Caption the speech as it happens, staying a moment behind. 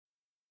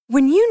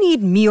When you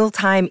need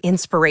mealtime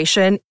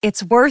inspiration,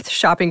 it's worth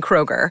shopping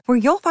Kroger, where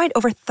you'll find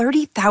over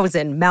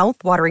 30,000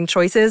 mouth-watering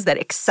choices that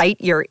excite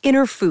your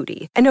inner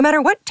foodie. And no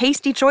matter what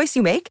tasty choice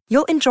you make,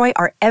 you'll enjoy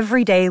our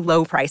everyday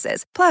low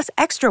prices, plus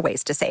extra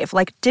ways to save,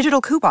 like digital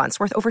coupons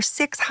worth over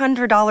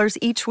 $600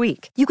 each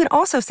week. You can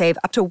also save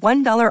up to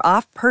 $1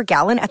 off per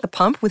gallon at the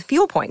pump with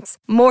fuel points.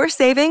 More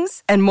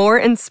savings and more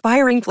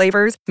inspiring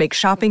flavors make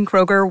shopping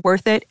Kroger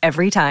worth it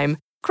every time.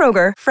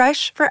 Kroger,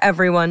 fresh for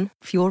everyone.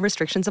 Fuel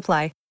restrictions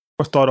apply.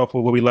 We'll start off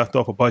with where we left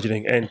off with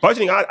budgeting. And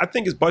budgeting, I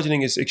think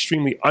budgeting is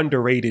extremely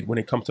underrated when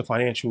it comes to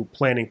financial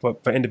planning for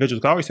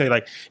individuals. I always say,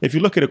 like, if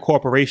you look at a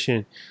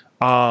corporation,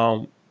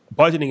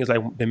 budgeting is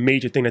like the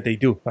major thing that they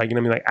do. Like, you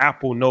know what I mean? Like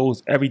Apple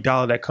knows every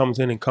dollar that comes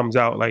in and comes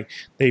out. Like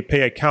they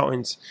pay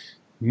accountants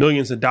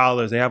millions of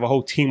dollars. They have a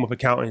whole team of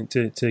accountants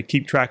to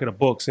keep track of the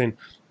books. And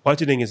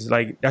budgeting is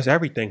like, that's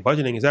everything.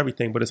 Budgeting is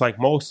everything. But it's like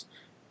most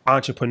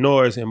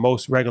entrepreneurs and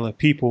most regular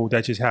people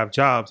that just have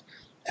jobs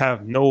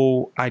have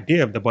no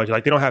idea of the budget.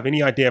 Like they don't have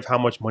any idea of how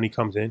much money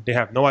comes in. They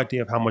have no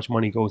idea of how much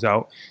money goes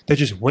out. They're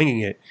just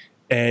winging it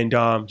and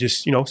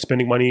just,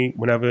 spending money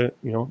whenever,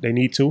 they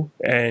need to.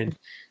 And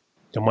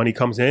the money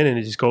comes in and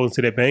it just goes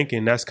into their bank.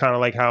 And that's kind of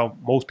like how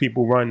most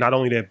people run not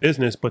only their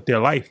business, but their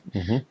life.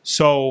 Mm-hmm.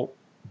 So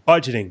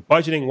budgeting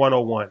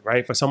 101,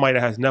 right? For somebody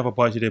that has never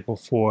budgeted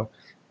before.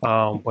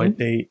 But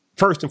they,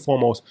 first and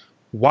foremost,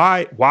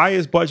 why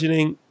is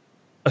budgeting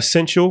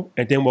essential?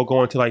 And then we'll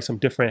go into like some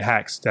different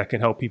hacks that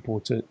can help people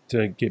to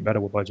get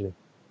better with budgeting.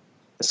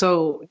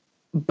 So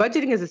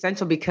budgeting is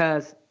essential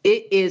because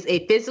it is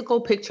a physical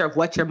picture of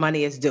what your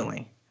money is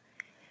doing,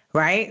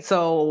 right?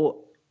 So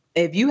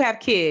if you have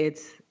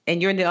kids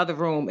and you're in the other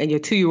room and your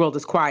 2-year-old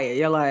is quiet,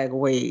 you're like,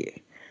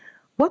 wait,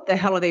 what the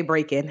hell are they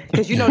breaking?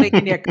 Because they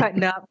in there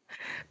cutting up,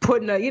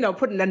 putting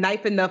a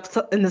knife in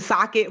the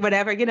socket,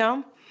 whatever,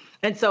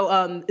 And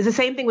so it's the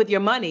same thing with your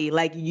money.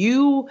 Like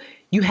you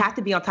have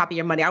to be on top of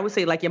your money. I would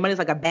say like your money is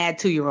like a bad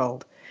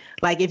 2-year-old.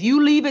 Like if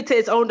you leave it to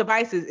its own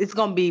devices, it's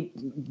going to be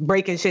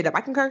breaking shit up.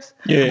 I can curse.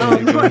 Yeah.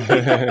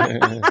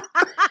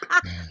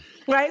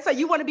 Right. So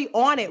you want to be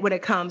on it when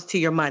it comes to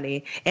your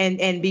money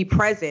and be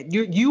present.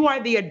 You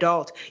are the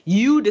adult.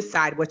 You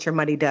decide what your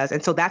money does.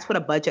 And so that's what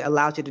a budget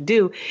allows you to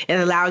do. It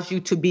allows you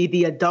to be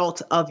the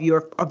adult of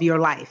your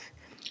life.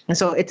 And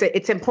so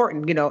it's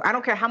important, I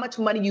don't care how much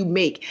money you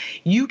make,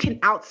 you can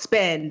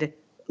outspend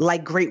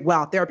like great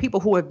wealth. There are people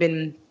who have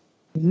been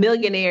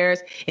millionaires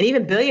and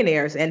even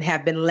billionaires and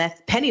have been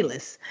left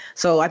penniless.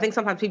 So I think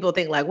sometimes people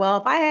think like, well,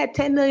 if I had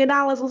 $10 million,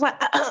 it was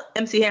like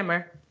MC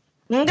Hammer.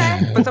 Okay.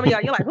 But some of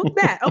y'all, you're like, who's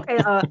that? Okay.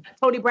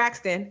 Tony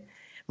Braxton,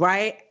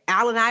 right?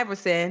 Allen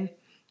Iverson.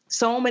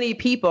 So many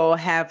people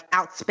have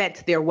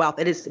outspent their wealth.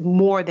 It is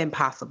more than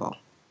possible.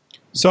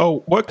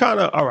 So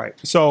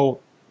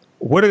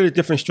what are the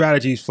different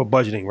strategies for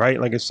budgeting, right?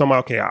 Like if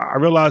I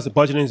realize the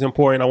budgeting is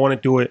important. I want to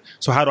do it.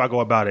 So how do I go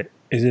about it?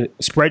 Is it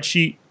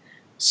spreadsheet,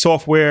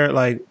 software?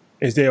 Like,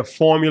 is there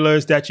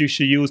formulas that you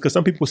should use? Because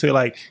some people say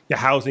like your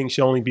housing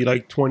should only be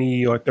like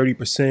 20 or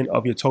 30%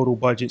 of your total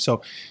budget.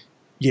 So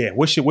yeah,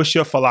 what's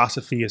your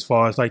philosophy as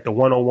far as like the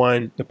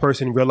 101, the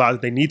person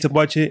realizes they need to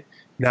budget,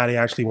 now they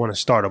actually want to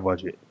start a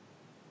budget?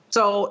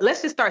 So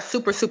let's just start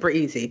super, super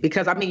easy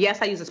because yes,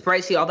 I use a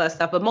spreadsheet, all that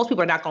stuff, but most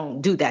people are not going to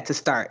do that to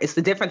start. It's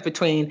the difference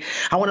between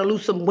I want to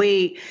lose some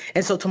weight.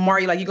 And so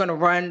tomorrow you're going to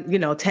run,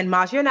 10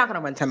 miles. You're not going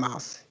to run 10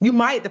 miles. You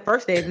might the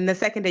first day, and the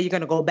second day you're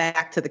going to go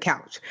back to the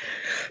couch.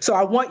 So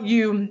I want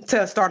you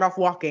to start off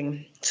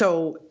walking.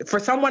 So for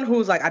someone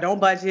who's like, I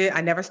don't budget,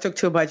 I never stuck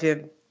to a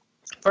budget.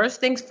 First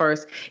things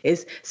first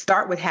is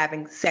start with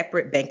having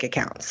separate bank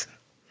accounts,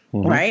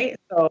 right?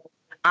 So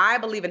I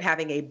believe in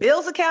having a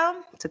bills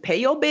account to pay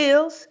your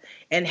bills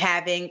and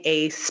having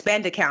a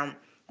spend account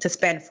to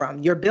spend from.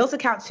 Your bills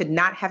account should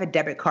not have a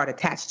debit card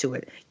attached to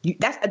it.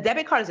 A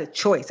debit card is a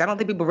choice. I don't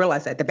think people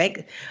realize that. The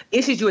bank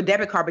issues you a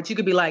debit card, but you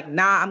could be like,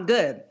 nah, I'm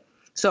good.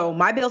 So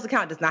my bills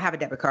account does not have a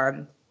debit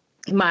card.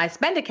 My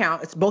spend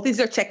account, both these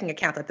are checking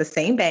accounts at the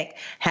same bank,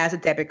 has a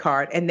debit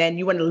card. And then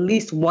you want at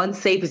least one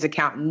savings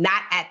account,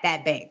 not at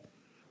that bank.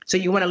 So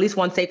you want at least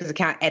one savings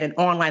account at an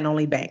online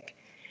only bank.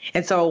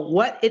 And so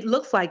what it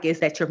looks like is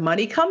that your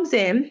money comes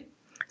in.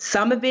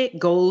 Some of it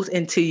goes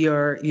into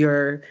your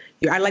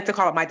I like to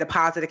call it my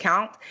deposit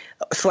account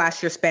 /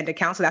 your spend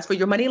account. So that's where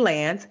your money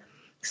lands.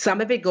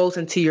 Some of it goes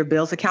into your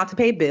bills account to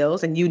pay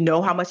bills, and you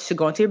know how much should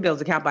go into your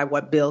bills account by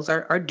what bills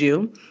are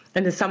due.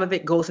 And then some of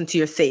it goes into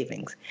your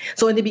savings.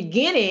 So in the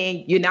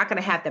beginning, you're not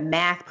going to have the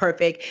math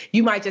perfect.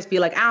 You might just be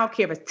like, I don't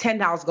care if it's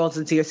 $10 goes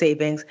into your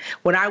savings.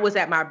 When I was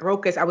at my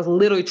broker's, I was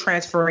literally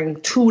transferring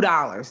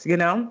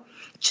 $2,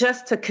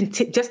 just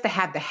to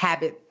have the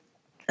habit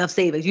of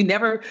savings. You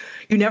never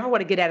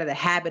want to get out of the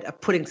habit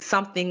of putting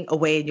something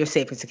away in your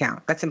savings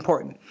account. That's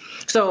important.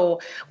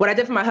 So what I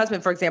did for my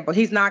husband, for example,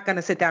 he's not going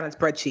to sit down and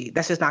spreadsheet.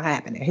 That's just not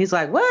happening. He's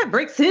like, what?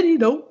 Brick City?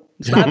 No.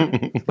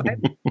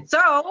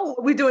 So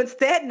what we do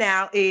instead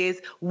now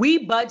is we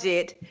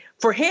budget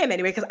for him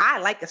anyway, because I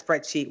like a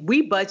spreadsheet.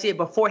 We budget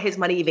before his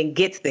money even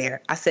gets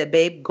there. I said,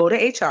 babe, go to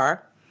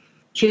HR.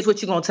 Here's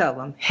what you're going to tell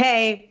them.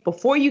 Hey,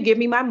 before you give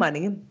me my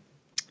money,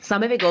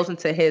 Some of it goes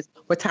into his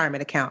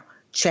retirement account.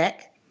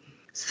 Check.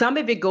 Some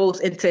of it goes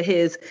into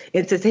his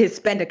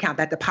spend account,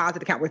 that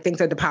deposit account where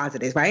things are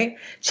deposited, right?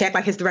 Check,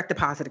 like his direct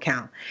deposit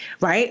account,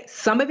 right?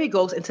 Some of it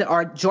goes into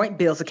our joint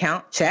bills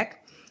account.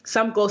 Check.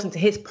 Some goes into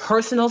his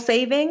personal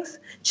savings.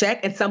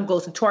 Check. And some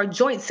goes into our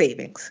joint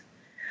savings.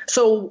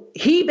 So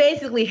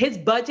his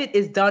budget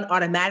is done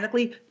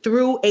automatically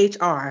through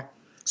HR.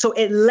 So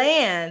it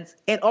lands,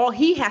 and all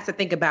he has to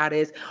think about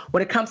is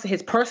when it comes to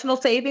his personal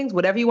savings,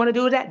 whatever you want to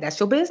do with that, that's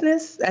your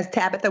business. As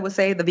Tabitha would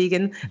say, the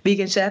vegan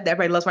chef that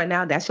everybody loves right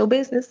now, that's your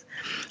business,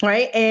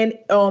 right? And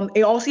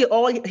it also,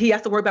 all he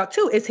has to worry about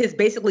too is his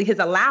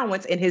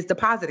allowance in his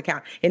deposit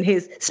account, in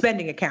his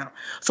spending account.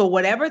 So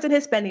whatever's in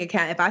his spending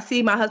account, if I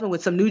see my husband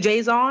with some new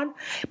J's on,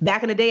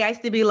 back in the day, I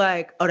used to be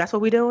like, oh, that's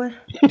what we're doing?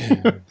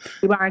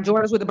 We buying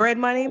Jordans with the bread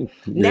money?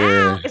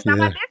 Now it's not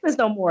my business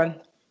no more.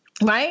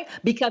 Right?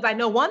 Because I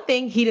know one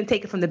thing, he didn't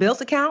take it from the bills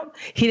account.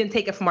 He didn't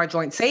take it from our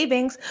joint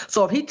savings.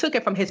 So if he took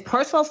it from his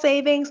personal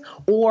savings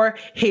or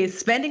his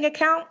spending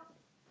account,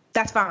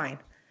 that's fine.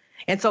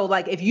 And so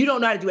like, if you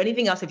don't know how to do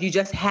anything else, if you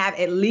just have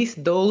at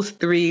least those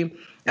three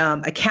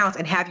accounts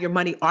and have your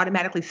money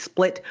automatically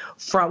split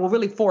from, well,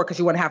 really four, because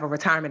you want to have a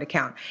retirement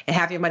account and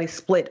have your money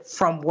split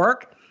from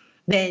work,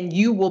 then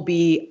you will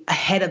be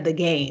ahead of the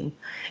game.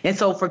 And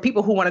so for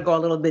people who want to go a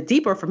little bit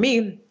deeper, for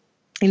me,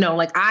 you know,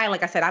 like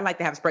I said, I like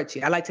to have a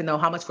spreadsheet. I like to know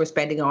how much we're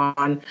spending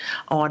on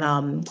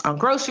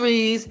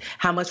groceries,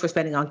 how much we're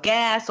spending on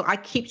gas. So I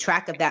keep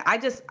track of that.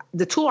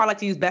 The tool I like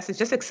to use best is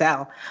just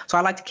Excel. So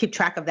I like to keep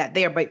track of that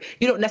there, but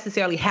you don't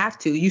necessarily have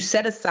to. You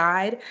set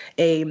aside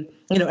an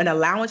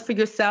allowance for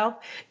yourself.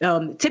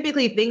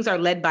 Typically things are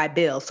led by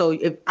bills. So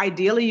if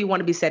ideally you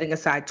want to be setting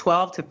aside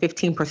 12 to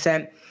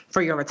 15%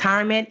 for your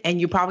retirement,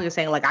 and you probably are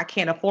saying like, I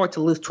can't afford to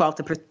lose 12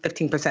 to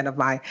 15% of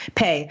my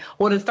pay.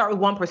 Well, then start with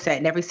 1%,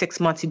 and every 6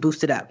 months you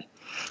boost it up.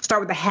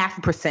 Start with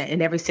 0.5%,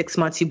 and every 6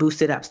 months you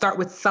boost it up. Start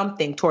with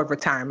something toward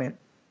retirement.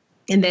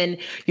 And then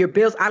your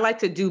bills, I like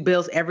to do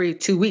bills every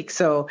 2 weeks.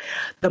 So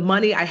the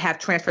money I have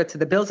transferred to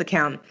the bills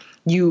account,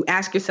 you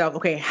ask yourself,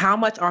 okay, how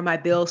much are my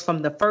bills from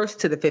the 1st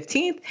to the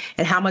 15th?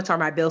 And how much are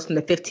my bills from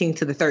the 15th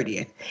to the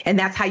 30th? And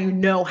that's how you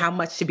know how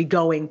much should be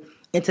going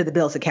into the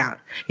bills account,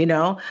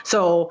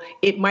 So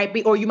it might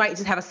be, or you might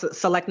just have a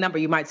select number.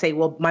 You might say,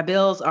 well, my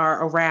bills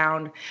are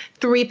around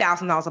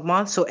 $3,000 a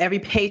month. So every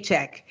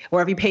paycheck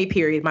or every pay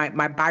period,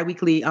 my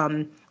biweekly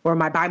or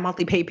my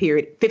bi-monthly pay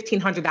period,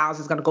 $1,500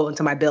 is going to go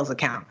into my bills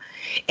account.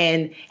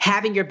 And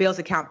having your bills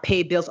account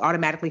pay bills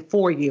automatically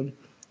for you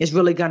is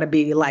really going to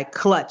be like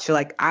clutch.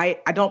 Like I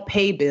don't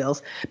pay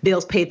bills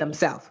pay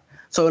themselves.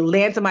 So it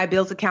lands in my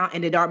bills account,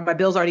 and my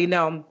bills already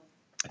know,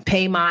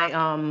 pay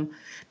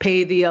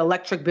the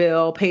electric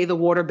bill, pay the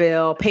water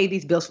bill, pay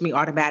these bills for me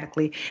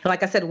automatically. And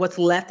like I said, what's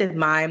left in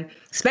my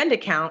spend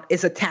account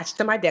is attached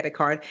to my debit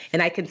card,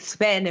 and I can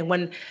spend. And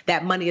when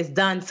that money is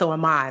done, so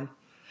am I.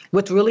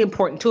 What's really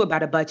important too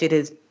about a budget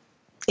is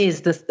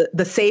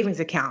the savings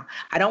account.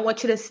 I don't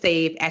want you to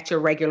save at your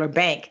regular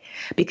bank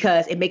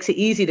because it makes it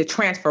easy to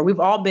transfer. We've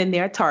all been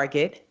there at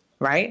Target,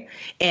 right?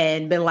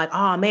 And been like,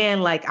 oh man,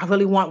 like I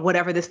really want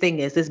whatever this thing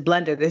is, this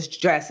blender, this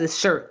dress, this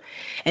shirt.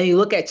 And you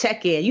look at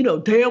check-in, you know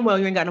damn well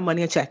you ain't got no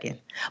money in check-in.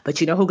 But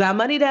you know who got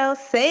money though?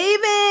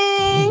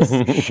 Savings.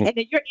 And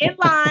then you're in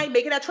line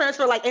making that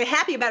transfer, like, and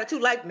happy about it too,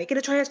 like making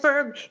a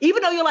transfer.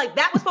 Even though you're like,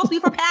 that was supposed to be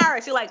for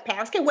Paris. You're like,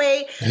 Paris can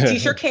wait.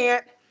 T-shirt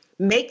can't.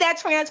 Make that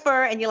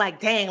transfer, and you're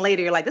like, dang,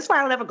 later, you're like, this is why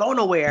I'll never go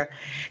nowhere.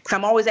 Because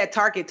I'm always at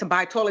Target to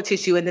buy toilet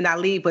tissue, and then I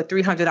leave with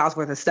 $300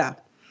 worth of stuff.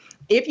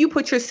 If you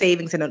put your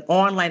savings in an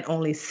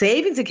online-only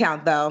savings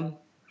account, though,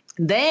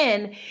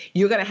 then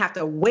you're going to have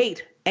to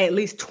wait at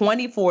least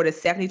 24 to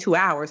 72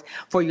 hours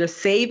for your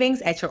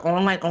savings at your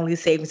online-only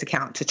savings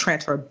account to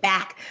transfer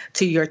back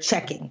to your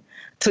checking,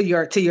 to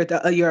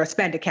your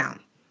spend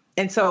account.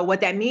 And so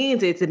what that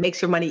means is it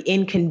makes your money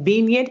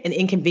inconvenient, and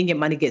inconvenient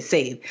money gets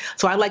saved.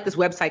 So I like this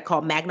website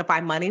called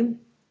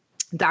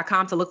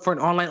MagnifyMoney.com to look for an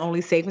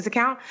online-only savings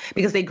account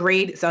because they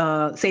grade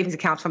savings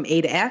accounts from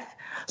A to F.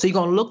 So you're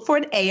going to look for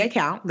an A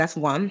account. That's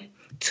 1.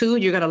 2,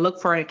 you're going to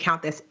look for an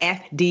account that's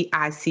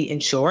FDIC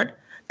insured.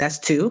 That's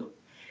 2.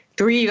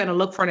 3, you're going to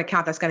look for an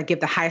account that's going to give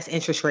the highest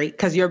interest rate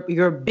because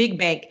your big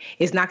bank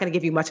is not going to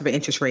give you much of an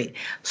interest rate.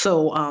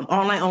 So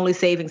online-only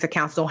savings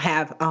accounts don't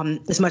have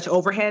as much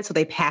overhead, so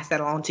they pass that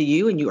on to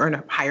you and you earn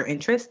a higher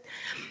interest.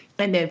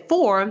 And then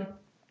 4,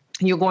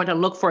 you're going to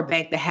look for a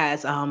bank that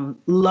has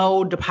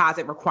low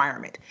deposit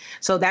requirement.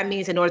 So that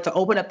means in order to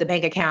open up the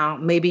bank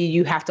account, maybe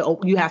you have to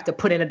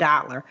put in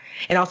 $1.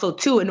 And also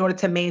 2, in order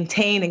to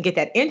maintain and get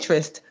that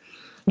interest,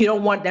 you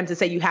don't want them to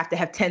say you have to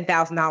have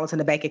 $10,000 in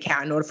the bank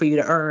account in order for you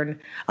to earn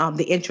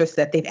the interest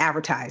that they've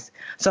advertised.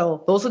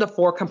 So those are the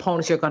 4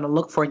 components you're going to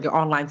look for in your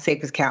online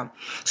savings account.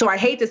 So I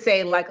hate to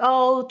say like,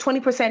 oh,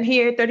 20%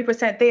 here,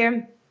 30%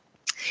 there.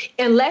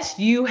 Unless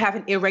you have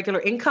an irregular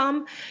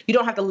income, you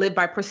don't have to live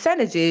by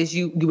percentages.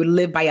 You would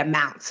live by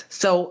amounts.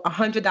 So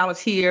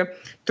 $100 here,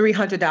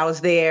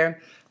 $300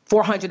 there,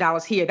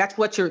 $400 here.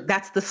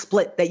 That's the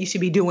split that you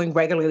should be doing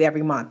regularly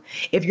every month.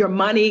 If your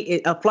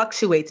money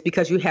fluctuates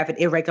because you have an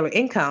irregular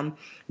income,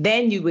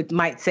 then you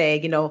might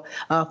say,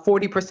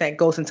 40%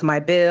 goes into my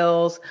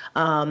bills,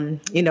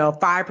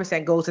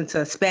 5% goes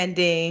into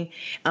spending.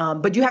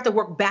 But you have to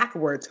work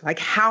backwards. Like,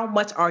 how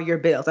much are your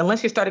bills?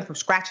 Unless you're starting from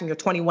scratch and you're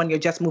 21, you're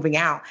just moving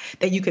out,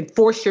 then you can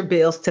force your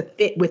bills to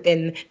fit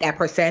within that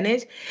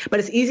percentage. But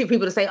it's easy for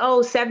people to say,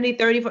 70,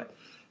 30.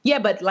 Yeah,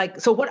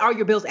 but so what are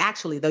your bills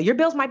actually, though? Your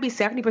bills might be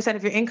 70%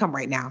 of your income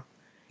right now,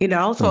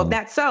 So if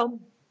that's so,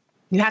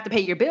 you have to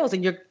pay your bills.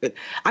 And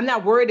I'm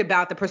not worried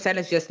about the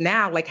percentage just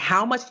now. Like,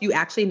 how much do you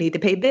actually need to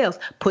pay bills?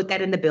 Put that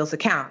in the bills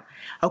account.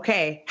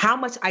 Okay, how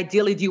much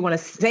ideally do you want to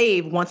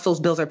save once those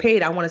bills are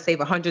paid? I want to save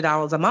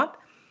 $100 a month.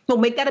 Well,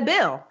 make that a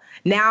bill.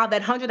 Now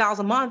that $100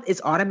 a month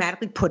is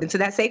automatically put into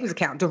that savings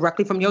account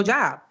directly from your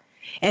job.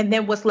 And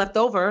then what's left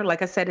over,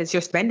 like I said, is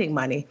your spending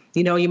money.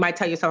 You might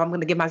tell yourself, I'm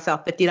going to give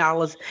myself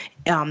 $50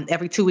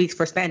 every 2 weeks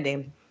for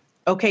spending.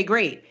 Okay,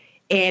 great.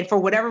 And for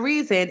whatever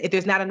reason, if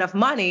there's not enough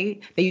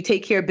money, then you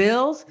take care of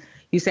bills.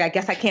 You say, I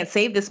guess I can't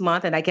save this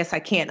month, and I guess I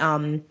can't.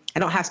 I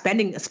don't have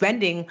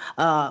spending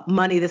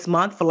money this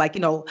month for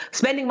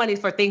spending money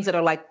for things that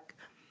are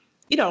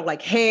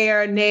like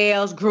hair,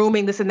 nails,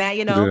 grooming, this and that.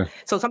 Yeah.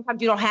 So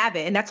sometimes you don't have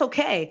it, and that's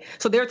okay.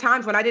 So there are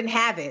times when I didn't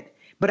have it,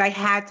 but I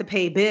had to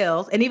pay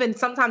bills. And even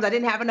sometimes I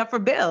didn't have enough for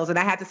bills. And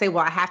I had to say,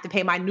 well, I have to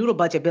pay my noodle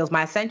budget bills,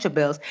 my essential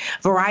bills.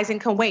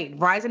 Verizon can wait.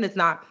 Verizon is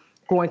not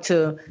going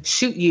to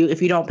shoot you if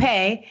you don't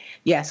pay.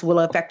 Yes, will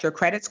affect your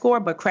credit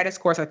score, but credit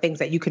scores are things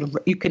that you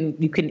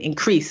can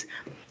increase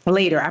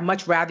later. I'd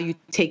much rather you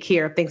take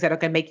care of things that are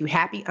going to make you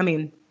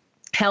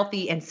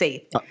healthy and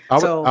safe.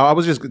 I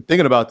was just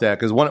thinking about that,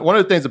 because one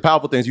of the things, the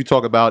powerful things you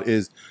talk about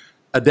is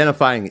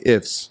identifying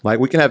ifs.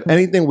 Like, we can have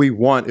anything we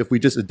want if we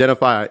just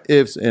identify our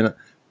ifs and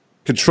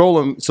control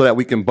them so that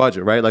we can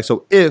budget, right? Like,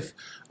 so if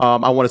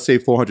I want to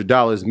save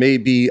 $400,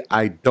 maybe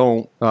I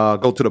don't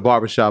go to the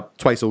barbershop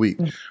twice a week,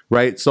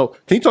 right? So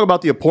can you talk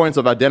about the importance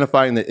of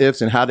identifying the ifs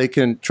and how they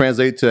can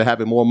translate to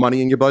having more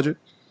money in your budget?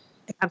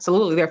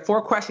 Absolutely. There are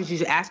 4 questions you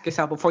should ask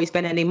yourself before you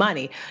spend any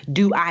money.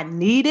 Do I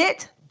need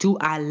it? Do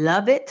I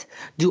love it?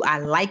 Do I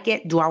like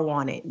it? Do I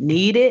want it?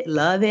 Need it,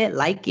 love it,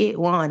 like it,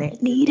 want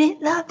it. Need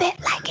it, love it,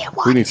 like it,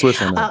 want it. We need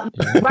Swiss on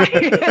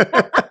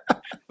that.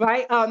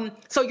 Right.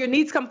 So your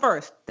needs come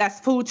first. That's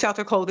food,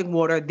 shelter, clothing,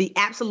 water, the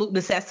absolute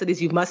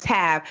necessities you must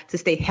have to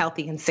stay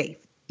healthy and safe.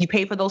 You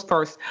pay for those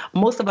first.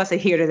 Most of us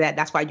adhere to that.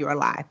 That's why you're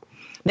alive.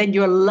 Then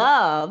your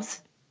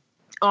loves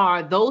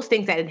are those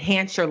things that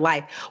enhance your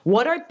life.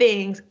 What are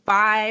things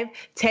 5,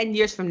 10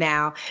 years from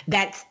now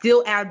that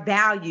still add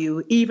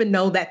value, even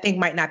though that thing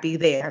might not be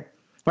there?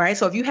 Right.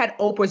 So if you had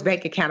Oprah's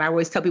bank account, I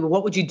always tell people,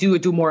 what would you do or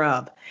do more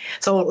of?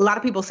 So a lot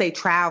of people say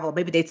travel.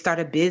 Maybe they'd start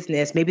a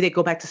business. Maybe they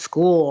go back to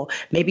school.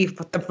 Maybe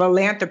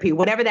philanthropy,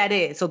 whatever that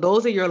is. So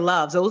those are your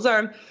loves. Those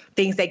are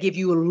things that give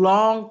you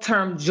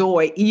long-term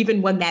joy,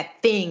 even when that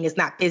thing is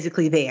not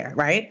physically there.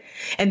 Right.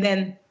 And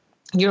then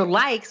your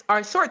likes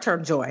are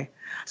short-term joy.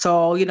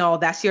 So,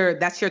 that's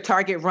your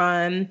Target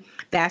run.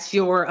 That's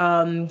your,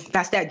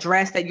 that's that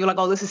dress that you're like,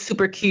 oh, this is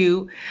super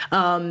cute.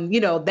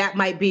 That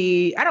might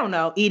be, I don't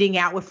know, eating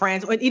out with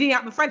friends. Or eating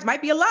out with friends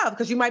might be a love,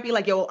 because you might be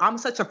like, yo, I'm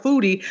such a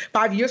foodie.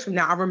 5 years from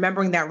now, I'm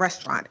remembering that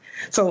restaurant.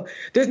 So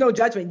there's no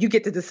judgment. You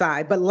get to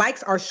decide. But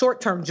likes are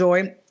short-term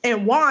joy,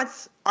 and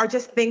wants are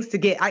just things to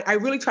get. I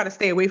really try to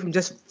stay away from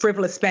just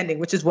frivolous spending,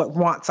 which is what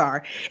wants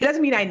are. It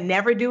doesn't mean I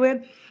never do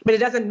it, but it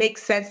doesn't make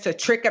sense to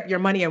trick up your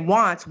money and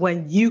wants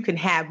when you can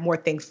have more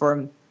things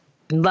for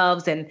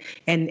loves and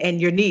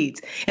your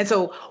needs. And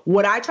so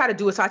what I try to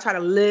do is I try to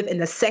live in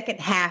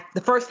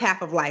the first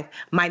half of life,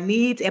 my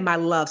needs and my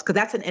loves, because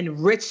that's an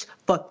enriched,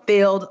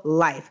 fulfilled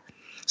life.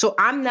 So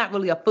I'm not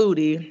really a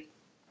foodie,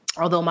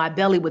 although my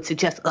belly would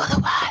suggest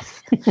otherwise.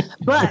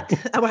 But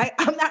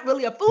I'm not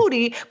really a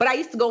foodie, but I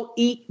used to go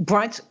eat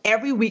brunch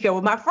every weekend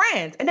with my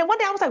friends. And then one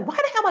day I was like, why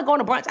the hell am I going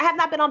to brunch? I have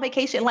not been on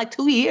vacation in like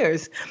 2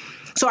 years.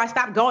 So I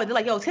stopped going. They're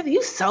like, yo, Tiffany,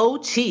 you so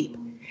cheap.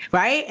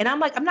 Right. And I'm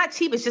like, I'm not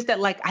cheap. It's just that,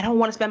 like, I don't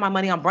want to spend my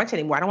money on brunch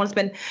anymore. I don't want to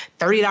spend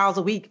 $30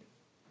 a week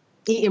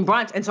eating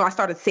brunch. And so I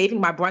started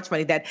saving my brunch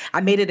money. That I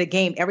made it a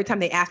game. Every time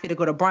they asked me to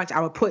go to brunch,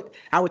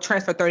 I would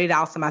transfer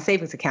 $30 to my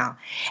savings account.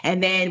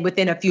 And then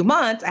within a few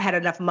months, I had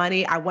enough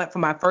money. I went for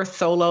my first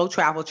solo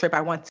travel trip.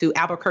 I went to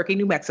Albuquerque,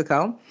 New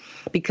Mexico,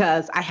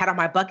 because I had on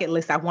my bucket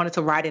list, I wanted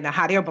to ride in a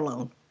hot air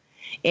balloon.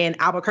 And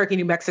Albuquerque,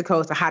 New Mexico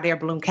is the hot air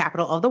balloon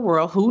capital of the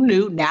world. Who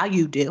knew? Now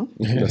you do.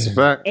 That's a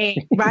fact.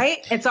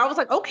 Right? And so I was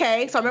like,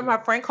 okay. So I remember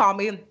my friend called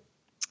me,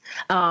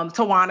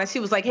 Tawana.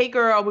 She was like, hey,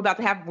 girl, we're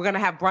going to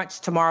have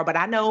brunch tomorrow, but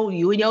I know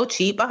you and your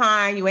cheap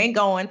behind. You ain't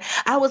going.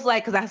 I was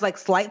like, because I was like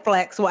slight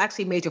flex. Well,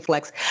 actually major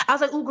flex. I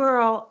was like, ooh,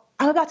 girl,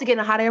 I'm about to get in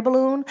a hot air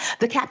balloon.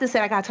 The captain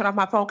said I got to turn off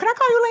my phone. Can I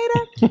call you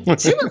later?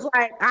 She was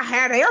like, I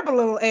had an air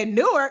balloon in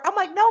Newark. I'm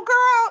like, no,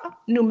 girl,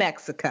 New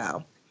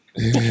Mexico.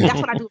 That's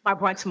what I do with my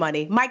brunch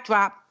money. Mic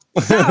drop.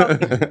 So,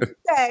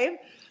 okay.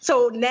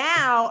 So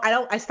now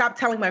I stopped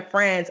telling my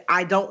friends,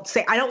 I don't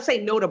say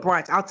no to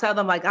brunch. I'll tell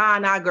them like,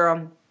 nah,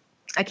 girl,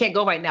 I can't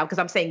go right now because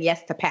I'm saying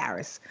yes to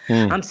Paris.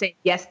 I'm saying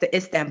yes to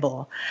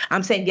Istanbul.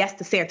 I'm saying yes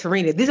to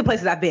Santorini. These are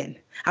places I've been.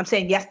 I'm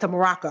saying yes to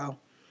Morocco.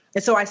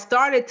 And so I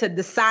started to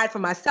decide for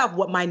myself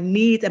what my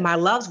needs and my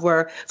loves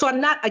were. So I'm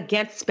not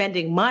against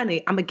spending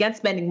money. I'm against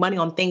spending money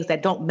on things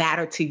that don't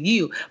matter to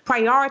you.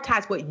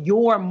 Prioritize what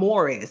your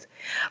more is.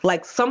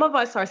 Like some of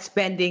us are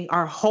spending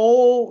our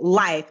whole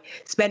life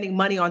spending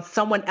money on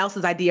someone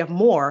else's idea of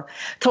more.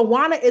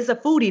 Tawana is a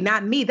foodie,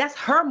 not me. That's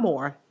her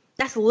more.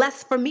 That's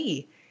less for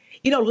me.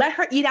 Let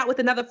her eat out with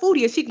another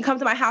foodie and she can come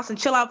to my house and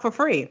chill out for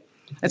free.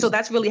 And so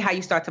that's really how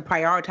you start to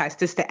prioritize,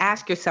 just to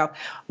ask yourself,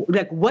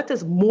 like, what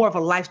does more of a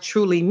life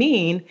truly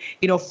mean?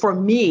 For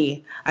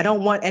me, I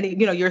don't want any,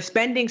 your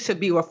spending should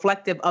be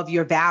reflective of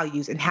your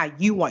values and how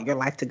you want your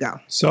life to go.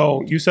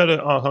 So you said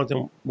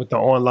something with the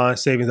online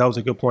savings. That was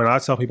a good point. I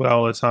tell people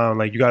all the time,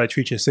 like, you got to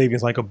treat your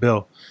savings like a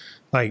bill.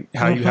 Like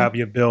how you have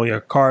your bill,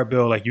 your car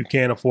bill, like you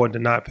can't afford to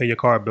not pay your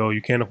car bill.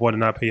 You can't afford to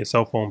not pay your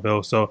cell phone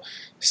bill. So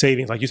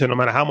savings, like you said, no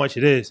matter how much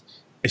it is,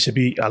 it should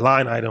be a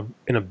line item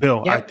in a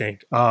bill, I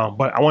think.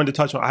 But I wanted to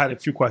touch on, I had a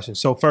few questions.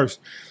 So first,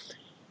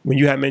 when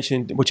you had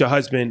mentioned with your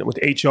husband, with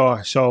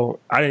HR, so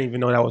I didn't even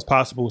know that was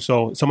possible.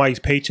 So somebody's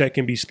paycheck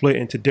can be split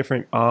into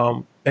different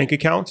bank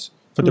accounts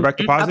for direct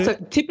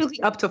deposit?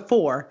 Typically up to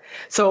 4.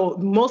 So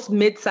most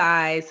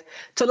mid-size,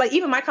 so like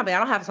even my company, I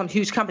don't have some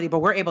huge company, but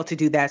we're able to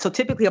do that. So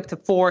typically up to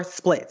 4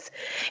 splits.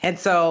 And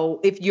so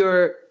if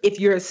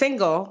you're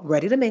single,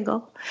 ready to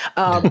mingle,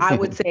 I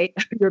would say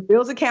your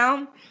bills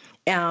account,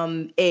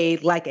 and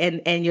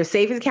your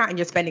savings account and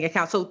your spending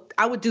account. So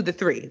I would do the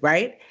 3,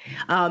 right?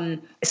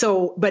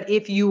 But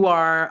if you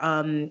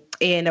are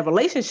in a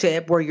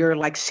relationship where you're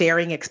like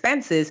sharing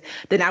expenses,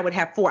 then I would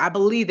have 4. I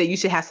believe that you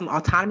should have some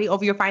autonomy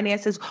over your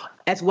finances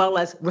as well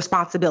as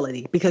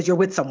responsibility because you're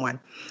with someone.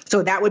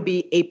 So that would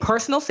be a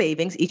personal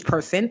savings, each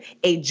person,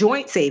 a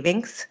joint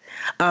savings,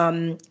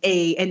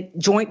 and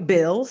joint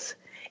bills,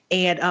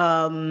 and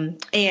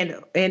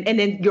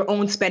then your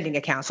own spending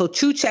account. So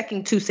 2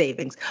 checking, 2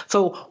 savings.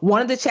 So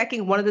one of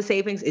the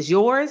savings is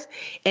yours,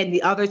 and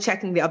the other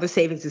checking, the other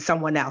savings is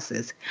someone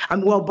else's.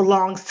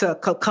 Belongs to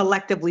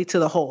collectively to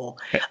the whole.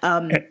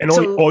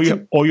 All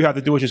you have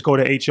to do is just go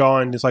to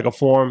HR and it's like a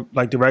form,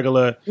 like the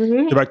regular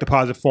direct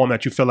deposit form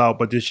that you fill out,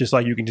 but it's just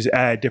like you can just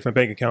add different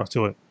bank accounts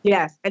to it.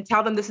 Yes, and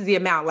tell them this is the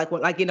amount.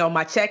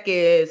 My check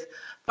is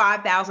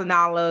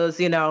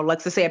 $5,000,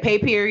 let's just say a pay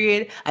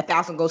period,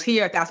 1,000 goes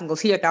here, 1,000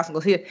 goes here, 1,000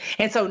 goes here.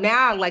 And so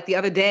now, like the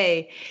other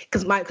day,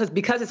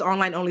 because it's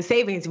online only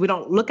savings, we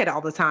don't look at it all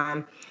the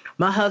time.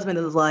 My husband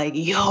is like,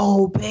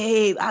 yo,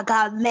 babe, I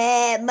got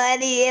mad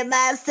money in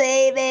my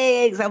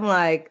savings. I'm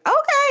like,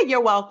 okay,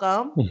 you're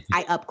welcome.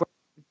 I upgrade.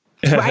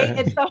 Right.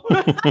 And so,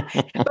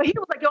 but he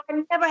was like, yo,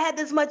 I never had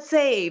this much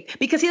saved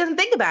because he doesn't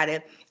think about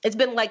it. It's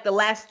been like the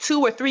last 2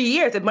 or 3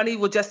 years that money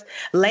will just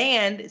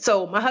land.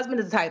 So my husband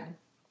is the type,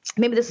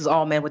 maybe this is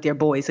all men with their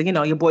boys. So,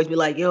 your boys be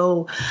like,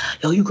 yo,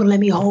 you can let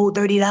me hold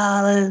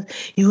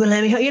 $30. You can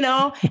let me,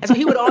 And so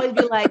he would always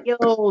be like,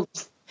 yo,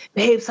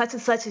 babe, such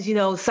and such is,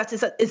 such and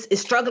such is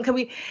struggling. Can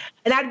we?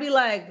 And I'd be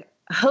like,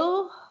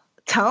 who?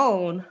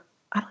 Tone.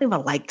 I don't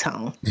even like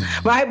Tone.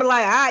 Right. But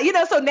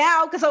like, so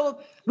now, so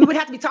we would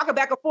have to be talking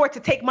back and forth to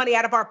take money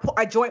out of our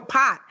joint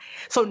pot.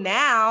 So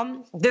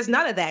now there's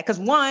none of that. Because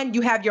one,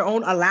 you have your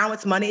own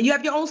allowance money and you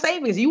have your own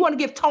savings. You want to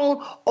give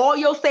Tone all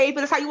your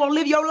savings. That's how you want to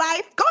live your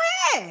life. Go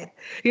ahead.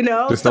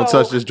 Just don't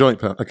touch this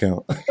joint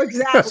account.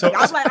 Exactly.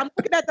 I'm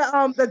looking at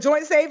the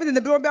joint savings and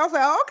the doorbell.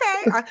 Like,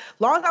 okay, as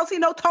long as I don't see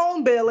no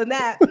Tone bill in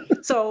that.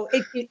 So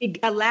it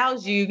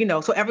allows you,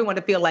 so everyone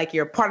to feel like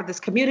you're part of this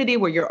community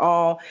where you're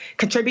all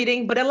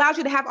contributing, but it allows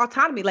you to have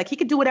autonomy. Like he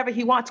can do whatever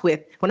he wants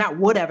with, well, not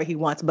whatever he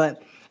wants,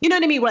 but you know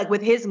what I mean? Like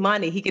with his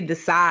money, he can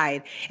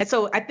decide. And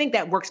so I think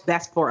that works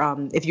best for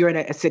if you're in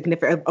a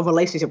significant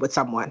relationship with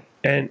someone.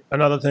 And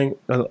another thing,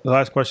 the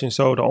last question.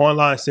 So the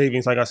online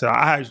savings, like I said,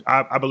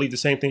 I believe the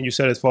same thing you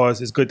said as far as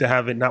it's good to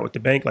have it not with the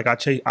bank. Like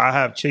I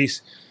have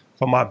Chase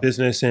for my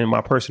business and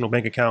my personal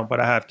bank account, but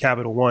I have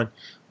Capital One,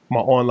 my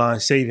online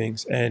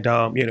savings. And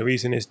the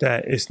reason is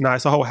that it's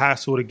a whole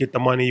hassle to get the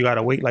money. You got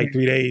to wait like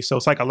 3 days. So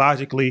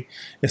psychologically,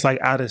 it's like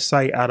out of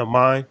sight, out of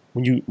mind.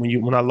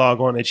 When I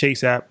log on the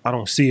Chase app, I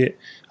don't see it.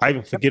 I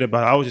even forget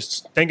about it. I was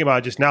just thinking about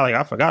it just now. Like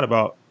I forgot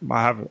about it.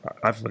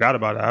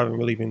 I haven't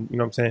really been, you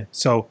know what I'm saying?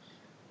 So,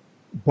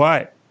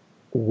 but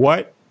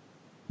what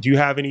do you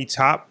have any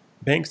top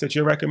banks that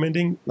you're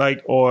recommending?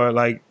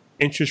 Or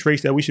interest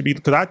rates that we should be,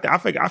 because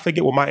I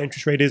forget what my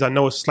interest rate is. I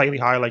know it's slightly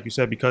higher, like you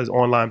said, because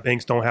online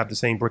banks don't have the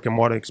same brick and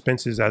mortar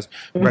expenses as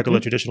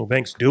regular traditional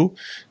banks do.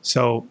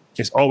 So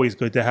it's always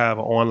good to have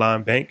an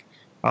online bank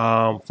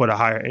for the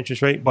higher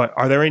interest rate. But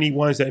are there any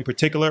ones that in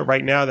particular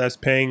right now that's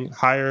paying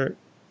higher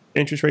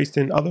interest rates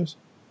than others?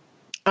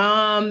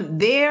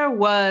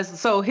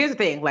 So here's the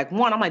thing, like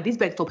one, I'm like, these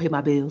banks don't pay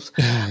my bills.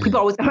 People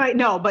always,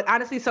 no, but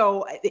honestly,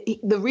 so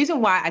the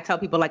reason why I tell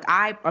people, like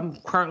I'm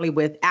currently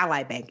with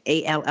Ally Bank,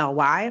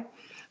 ALLY,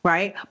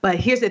 right? But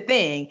here's the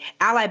thing,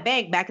 Ally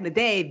Bank back in the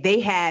day, they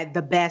had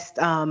the best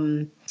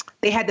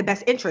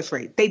interest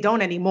rate. They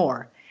don't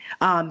anymore.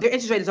 Their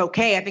interest rate is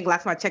okay. I think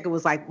last time I checked, it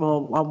was like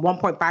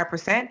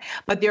 1.5%.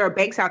 But there are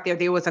banks out there.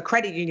 There was a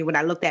credit union when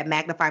I looked at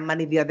Magnify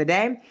Money the other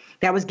day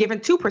that was giving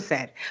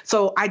 2%.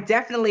 So I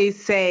definitely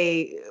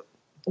say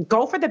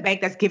go for the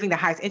bank that's giving the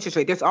highest interest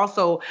rate. There's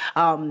also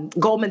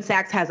Goldman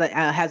Sachs has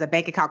a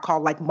bank account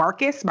called like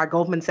Marcus by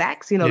Goldman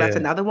Sachs. That's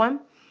another one.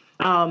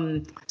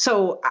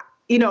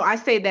 I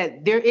say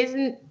that there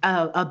isn't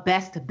a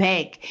best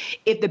bank.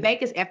 If the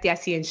bank is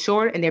FDIC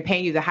insured and they're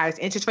paying you the highest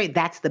interest rate,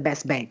 that's the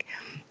best bank.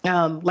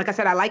 Like I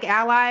said, I like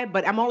Ally,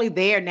 but I'm only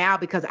there now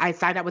because I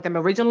signed up with them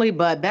originally.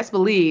 But best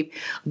believe,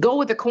 go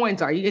with the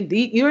Coinstar.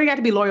 You don't got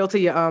to be loyal to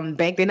your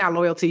bank. They're not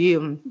loyal to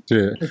you.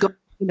 Yeah.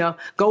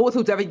 Go with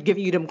who's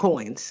giving you them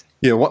coins.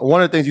 Yeah,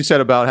 one of the things you said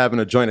about having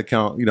a joint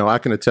account, I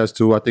can attest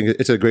to. I think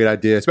it's a great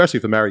idea, especially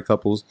for married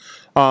couples.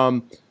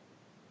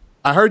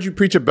 I heard you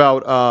preach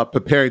about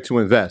preparing to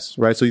invest,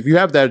 right? So if you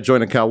have that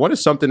joint account, what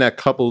is something that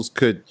couples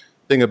could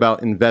think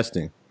about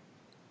investing?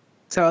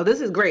 So this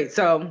is great.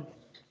 So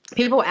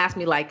people ask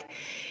me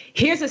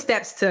here's the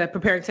steps to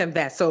preparing to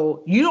invest.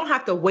 So you don't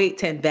have to wait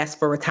to invest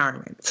for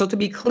retirement. So to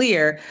be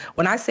clear,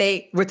 when I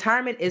say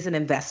retirement is an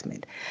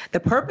investment, the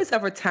purpose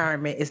of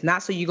retirement is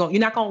not so you're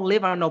not going to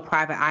live on no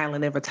private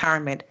island in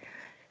retirement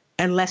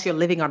unless you're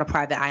living on a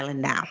private island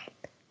now.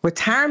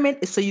 Retirement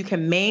is so you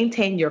can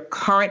maintain your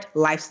current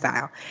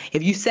lifestyle.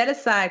 If you set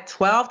aside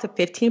 12 to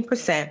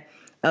 15%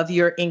 of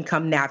your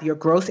income now, of your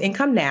gross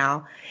income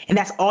now, and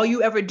that's all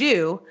you ever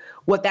do,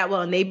 what that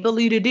will enable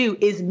you to do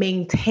is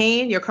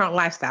maintain your current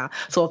lifestyle.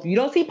 So if you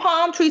don't see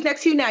palm trees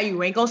next to you now,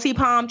 you ain't gonna see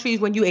palm trees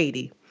when you're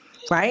 80,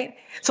 right?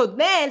 So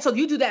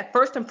you do that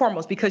first and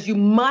foremost because you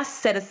must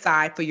set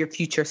aside for your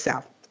future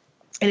self.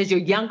 It is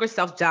your younger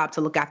self's job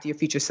to look after your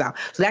future self.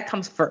 So that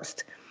comes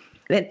first.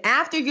 Then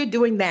after you're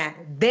doing that,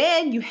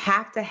 then you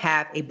have to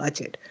have a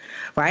budget,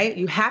 right?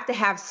 You have to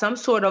have some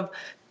sort of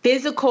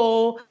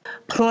physical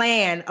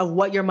plan of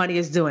what your money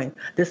is doing.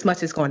 This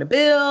much is going to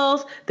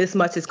bills, this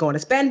much is going to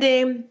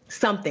spending,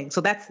 something.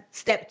 So that's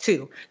step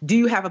 2. Do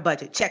you have a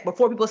budget? Check.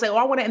 Before people say,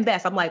 I want to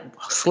invest, I'm like,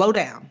 slow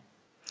down.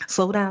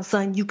 Slow down,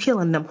 son. You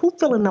killing them. Who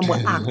filling them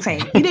with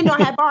octane? You didn't know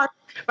I had bars,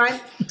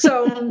 right?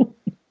 So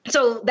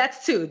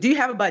that's 2. Do you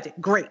have a budget?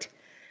 Great.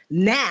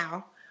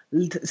 Now,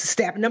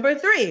 step number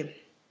 3.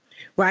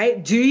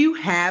 Right? Do you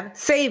have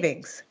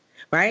savings?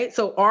 Right?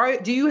 So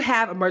do you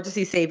have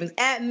emergency savings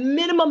at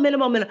minimum?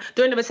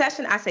 During the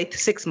recession, I say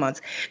 6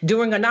 months.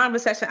 During a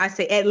non-recession, I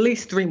say at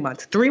least 3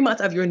 months. 3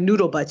 months of your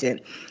noodle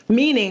budget.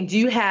 Meaning, do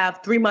you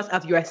have 3 months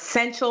of your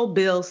essential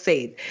bills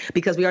saved?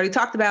 Because we already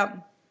talked about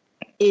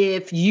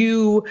if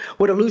you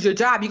were to lose your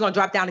job, you're going to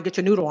drop down and get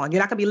your noodle on. You're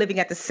not going to be living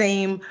at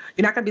you're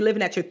not going to be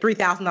living at your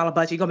 $3,000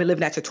 budget. You're going to be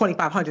living at your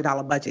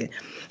 $2,500 budget.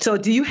 So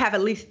do you have at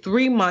least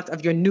 3 months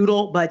of your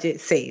noodle budget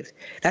saved?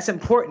 That's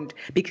important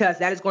because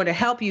that is going to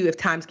help you if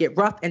times get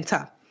rough and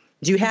tough.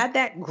 Do you have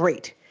that?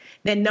 Great.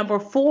 Then number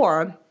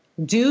 4,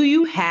 do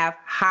you have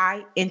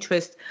high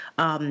interest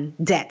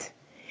debt?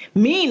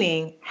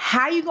 Meaning,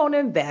 how are you going to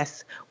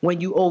invest when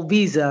you owe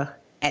Visa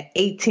at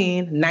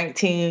 18,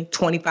 19,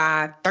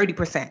 25,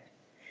 30%?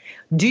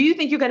 Do you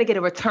think you're going to get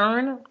a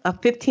return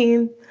of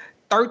 15,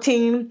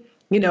 13,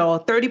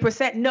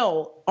 30%?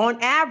 No. On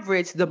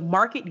average, the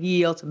market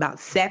yields about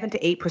 7 to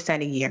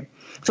 8% a year.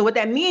 So what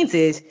that means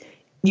is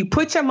you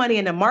put your money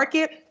in the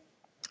market,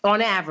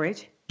 on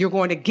average, you're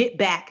going to get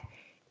back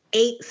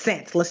 8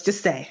 cents, let's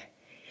just say.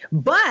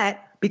 But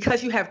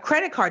because you have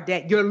credit card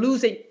debt, you're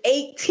losing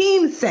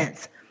 18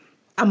 cents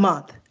a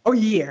month or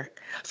year.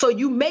 So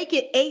you make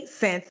it 8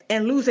 cents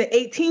and lose it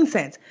 18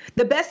 cents.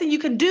 The best thing you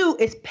can do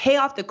is pay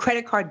off the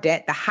credit card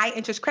debt, the high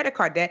interest credit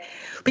card debt,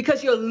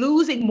 because you're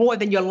losing more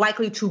than you're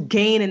likely to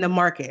gain in the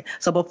market.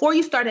 So before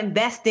you start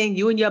investing,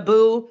 you and your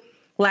boo,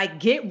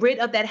 get rid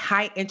of that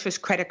high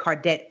interest credit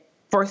card debt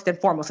first and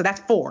foremost. So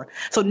that's 4.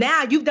 So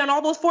now you've done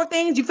all those 4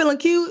 things. You feeling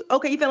cute?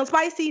 Okay, you feeling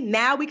spicy?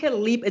 Now we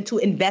can leap into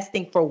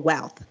investing for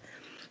wealth.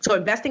 So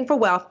investing for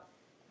wealth.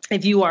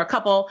 If you are a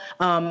couple,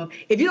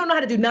 if you don't know how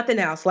to do nothing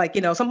else,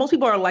 most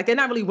people are they're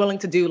not really willing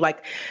to do,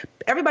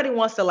 everybody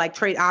wants to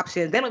trade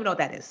options. They don't even know what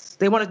that is.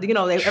 They want to,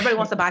 everybody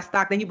wants to buy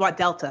stock. Then you bought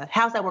Delta.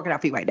 How's that working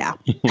out for you right now?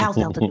 How's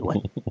Delta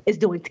doing? It's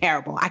doing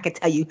terrible. I can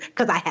tell you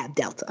because I have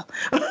Delta.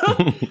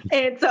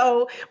 And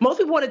so most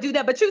people want to do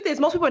that. But truth is,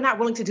 most people are not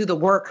willing to do the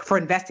work for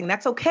investing.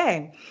 That's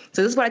okay.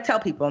 So this is what I tell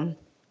people.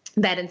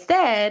 That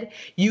instead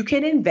you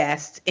can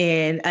invest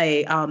in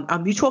a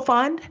mutual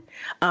fund.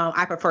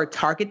 I prefer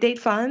target date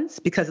funds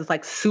because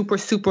it's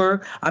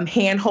super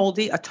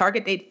hand-holdy. A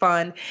target date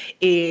fund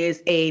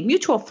is a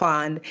mutual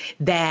fund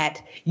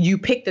that you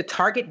pick the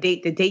target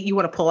date, the date you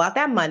want to pull out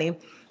that money.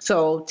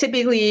 So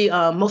typically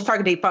most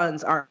target date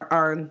funds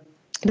are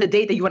the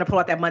date that you want to pull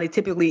out that money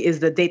typically is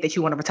the date that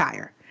you want to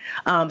retire.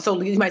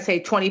 So you might say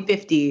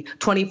 2050,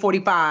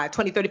 2045,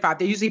 2035.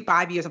 They're usually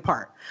 5 years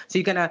apart. So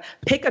you're going to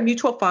pick a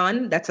mutual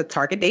fund that's a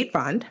target date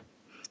fund.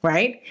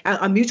 right?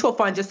 A mutual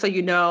fund, just so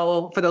you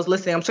know, for those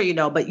listening, I'm sure you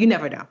know, but you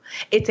never know.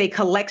 It's a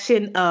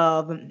collection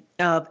of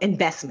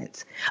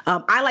investments.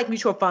 I like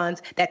mutual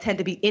funds that tend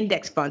to be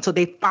index funds. So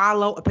they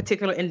follow a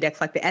particular index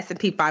like the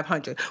S&P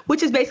 500,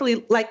 which is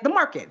basically like the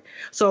market.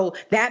 So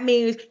that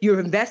means you're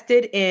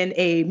invested in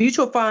a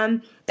mutual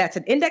fund that's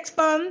an index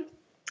fund,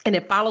 and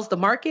it follows the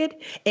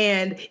market,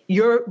 and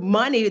your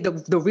money,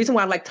 the reason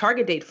why I like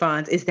target date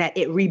funds is that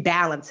it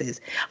rebalances.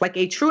 Like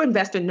a true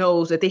investor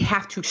knows that they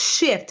have to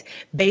shift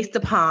based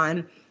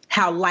upon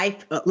how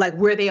life, like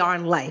where they are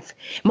in life.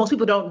 Most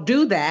people don't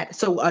do that.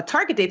 So a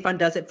target date fund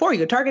does it for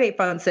you. A target date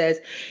fund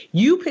says,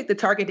 you pick the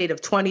target date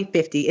of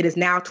 2050. It is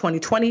now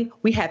 2020.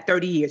 We have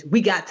 30 years.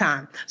 We got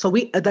time. So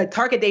the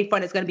target date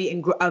fund is going to be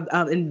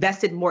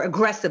invested more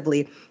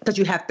aggressively because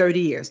you have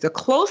 30 years. The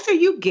closer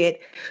you get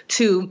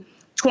to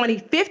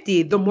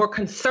 2050, the more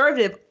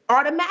conservative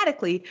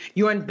automatically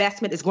your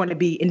investment is going to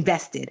be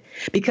invested,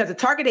 because the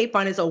target date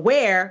fund is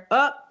aware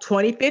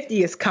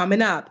 2050 is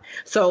coming up.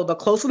 So the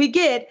closer we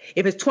get,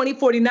 if it's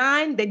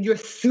 2049, then you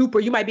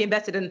might be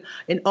invested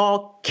in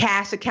all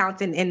cash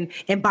accounts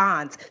and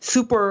bonds,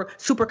 super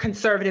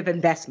conservative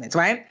investments,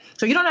 right?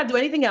 So you don't have to do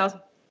anything else.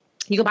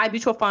 You can buy a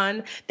mutual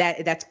fund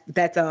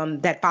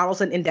that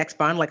follows an index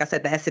fund, like I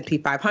said, the S&P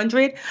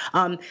 500.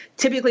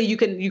 Typically, you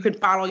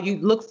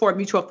look for a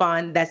mutual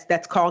fund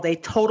that's called a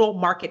total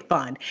market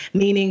fund,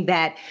 meaning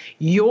that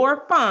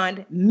your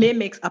fund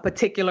mimics a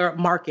particular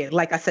market.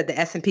 Like I said, the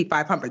S&P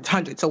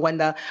 500. So when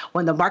the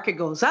market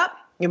goes up,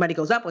 your money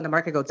goes up. When the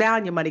market goes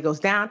down, your money goes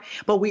down.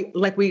 But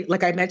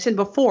like I mentioned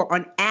before,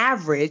 on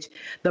average,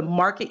 the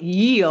market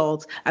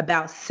yields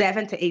about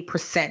 7 to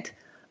 8%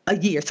 a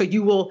year. So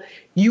you will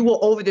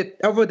over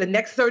the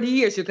next 30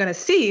 years, you're going to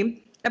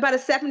see about a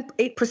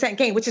 7-8%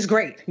 gain, which is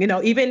great.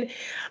 Even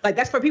like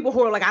that's for people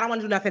who are like, I don't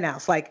want to do nothing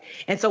else.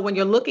 And so when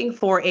you're looking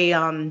for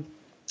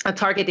a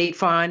target date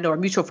fund or a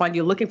mutual fund,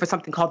 you're looking for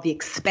something called the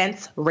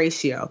expense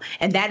ratio.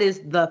 And that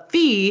is the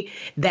fee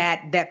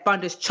that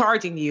fund is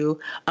charging you,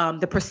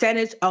 the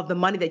percentage of the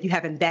money that you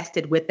have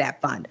invested with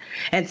that fund.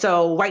 And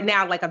so right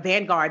now, like a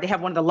Vanguard, they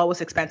have one of the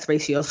lowest expense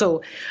ratios.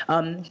 So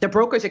the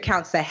brokerage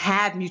accounts that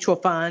have mutual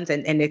funds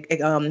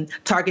and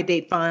target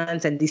date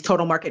funds and these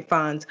total market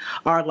funds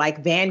are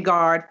like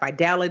Vanguard,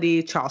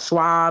 Fidelity, Charles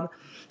Schwab.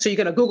 So you're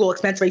going to Google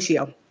expense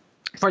ratio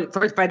for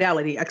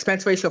Fidelity,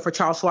 expense ratio for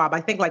Charles Schwab.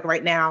 I think like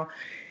right now,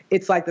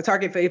 it's like the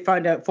target date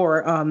fund for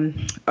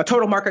a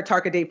total market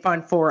target date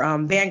fund for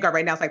Vanguard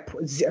right now is like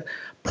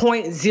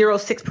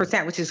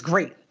 0.06%, which is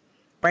great,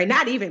 right?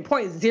 Not even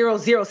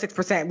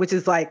 0.006%, which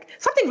is like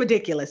something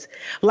ridiculous,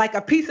 like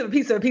a piece of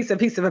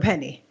a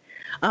penny.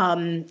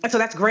 And so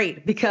that's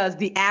great because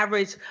the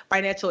average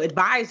financial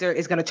advisor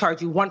is going to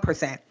charge you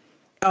 1%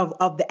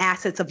 of the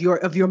assets of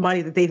your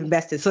money that they've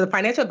invested. So the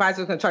financial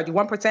advisor is going to charge you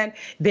 1%.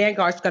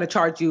 Vanguard is going to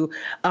charge you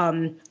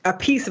a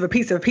piece of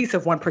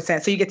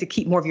 1%. So you get to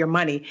keep more of your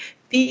money.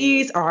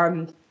 These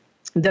are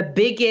the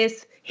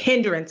biggest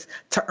hindrance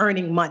to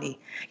earning money.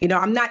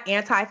 I'm not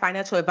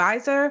anti-financial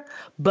advisor,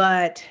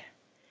 but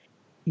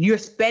you're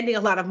spending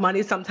a lot of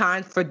money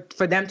sometimes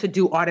for them to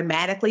do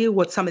automatically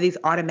what some of these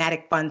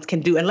automatic funds can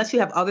do. Unless you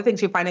have other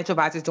things your financial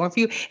advisor is doing for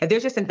you. If they're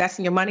just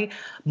investing your money,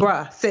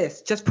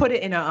 sis, just put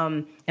it in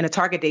a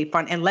target date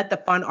fund and let the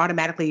fund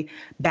automatically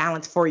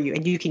balance for you,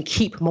 and you can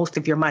keep most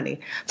of your money.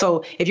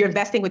 So if you're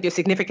investing with your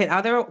significant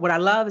other, what I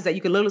love is that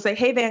you can literally say,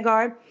 hey,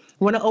 Vanguard,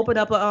 want to open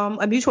up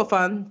a mutual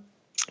fund.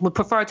 Would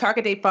prefer a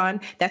target date fund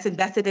that's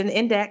invested in an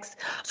index.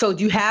 So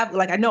do you have,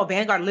 I know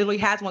Vanguard literally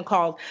has one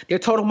called their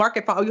total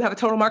market fund. Oh, you have a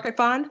total market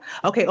fund?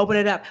 Okay, open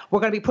it up. We're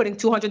going to be putting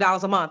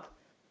 $200 a month.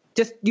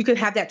 You can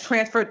have that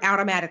transferred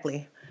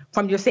automatically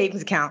from your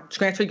savings account.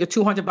 Transfer your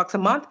 $200 a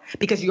month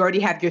because you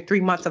already have your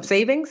 3 months of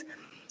savings.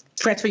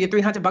 Transfer your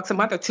 $300 a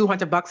month or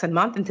 $200 a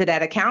month into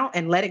that account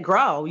and let it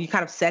grow. You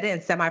kind of set it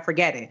and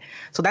semi-forget it.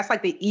 So that's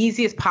like the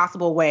easiest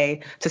possible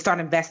way to start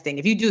investing.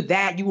 If you do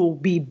that, you will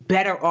be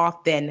better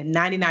off than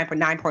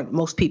 99.9%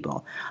 most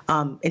people.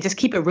 And just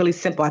keep it really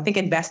simple. I think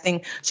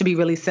investing should be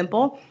really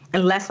simple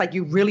unless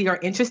you really are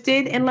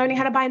interested in learning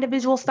how to buy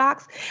individual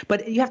stocks.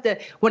 But you have to,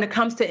 when it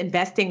comes to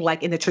investing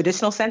in the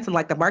traditional sense in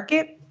the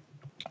market,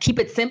 keep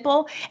it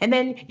simple. And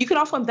then you can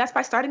also invest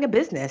by starting a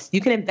business. You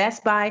can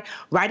invest by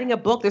writing a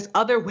book. There's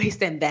other ways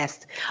to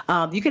invest.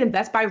 You can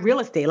invest by real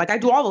estate. I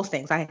do all those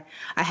things. I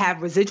have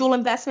residual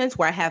investments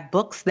where I have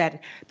books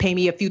that pay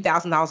me a few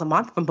 $1,000s a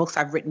month from books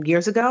I've written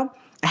years ago.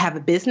 I have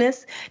a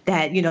business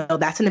that,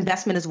 that's an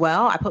investment as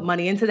well. I put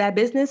money into that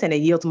business and it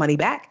yields money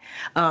back.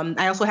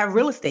 I also have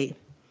real estate.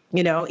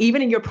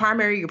 Even in your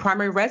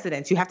primary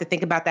residence, you have to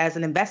think about that as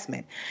an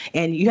investment.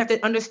 And you have to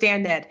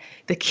understand that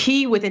the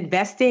key with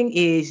investing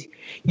is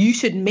you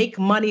should make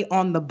money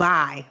on the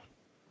buy,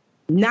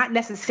 not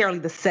necessarily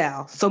the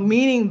sell. So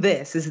meaning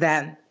this is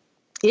that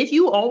if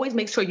you always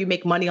make sure you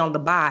make money on the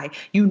buy,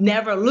 you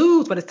never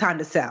lose when it's time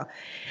to sell.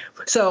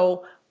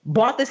 So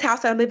bought this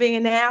house I'm living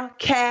in now,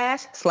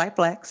 cash, slight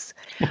flex,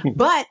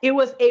 but it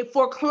was a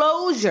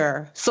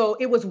foreclosure. So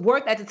it was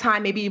worth at the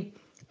time maybe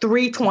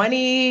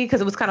 $320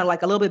 because it was kind of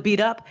a little bit beat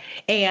up,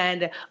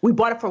 and we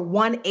bought it for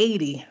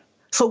 $180.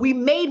 So we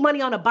made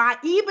money on a buy,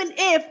 even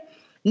if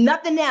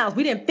nothing else.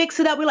 We didn't fix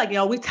it up. We're like,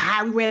 we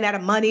tired. We ran out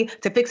of money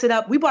to fix it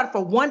up. We bought it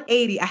for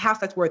 $180, a house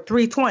that's worth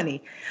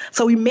 $320.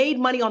 So we made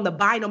money on the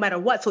buy no matter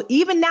what. So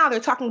even now they're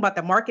talking about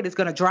the market is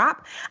going to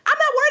drop. I'm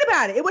not worried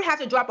about it. It would have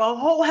to drop a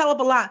whole hell of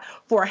a lot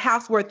for a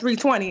house worth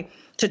 $320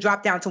 to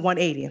drop down to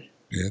 $180.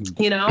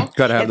 Yeah.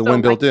 Got to have the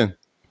wind built in.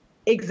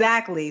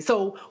 Exactly.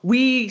 So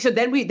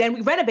then we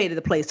renovated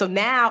the place. So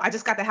now I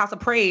just got the house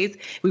appraised.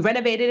 We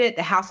renovated it.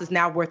 The house is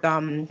now worth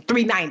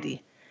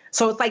 $390.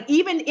 So it's like,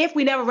 even if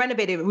we never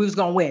renovated it, we was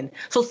going to win.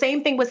 So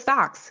same thing with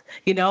stocks,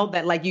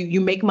 that like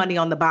you make money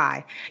on the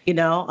buy,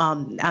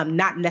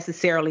 not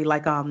necessarily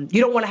like,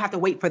 you don't want to have to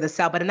wait for the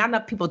sell, but not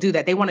enough people do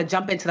that. They want to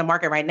jump into the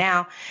market right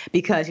now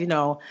because,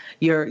 your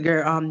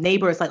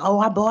neighbor is like, oh,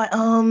 I bought,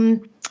 oh,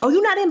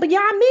 you're not in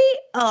Beyond Meat?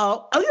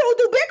 Oh, you don't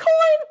do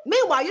Bitcoin?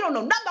 Meanwhile, you don't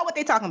know nothing about what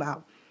they're talking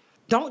about.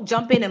 Don't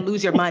jump in and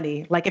lose your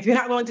money. Like, if you're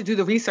not willing to do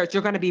the research,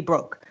 you're going to be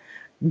broke.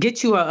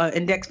 Get you an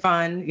index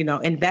fund,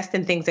 invest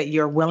in things that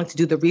you're willing to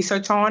do the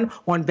research on,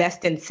 or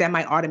invest in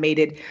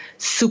semi-automated,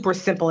 super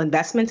simple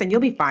investments, and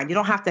you'll be fine. You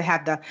don't have to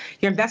have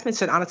your investments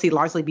should honestly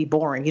largely be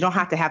boring. You don't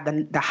have to have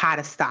the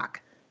hottest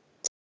stock.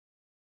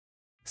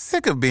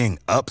 Sick of being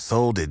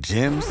upsold at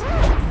gyms?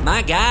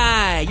 My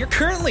guy, you're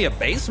currently a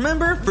base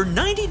member? For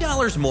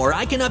 $90 more,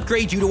 I can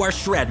upgrade you to our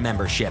Shred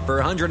membership.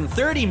 For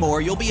 $130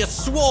 more, you'll be a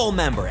Swole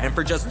member. And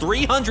for just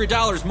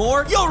 $300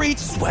 more, you'll reach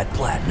Sweat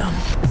Platinum.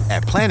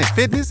 At Planet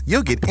Fitness,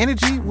 you'll get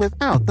energy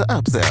without the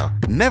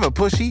upsell. Never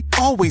pushy,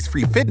 always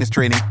free fitness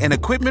training and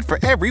equipment for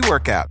every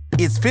workout.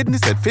 It's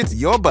fitness that fits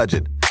your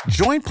budget.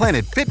 Join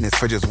Planet Fitness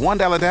for just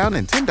 $1 down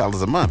and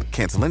 $10 a month.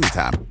 Cancel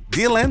anytime.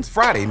 Deal ends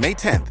Friday, May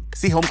 10th.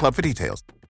 See Home Club for details.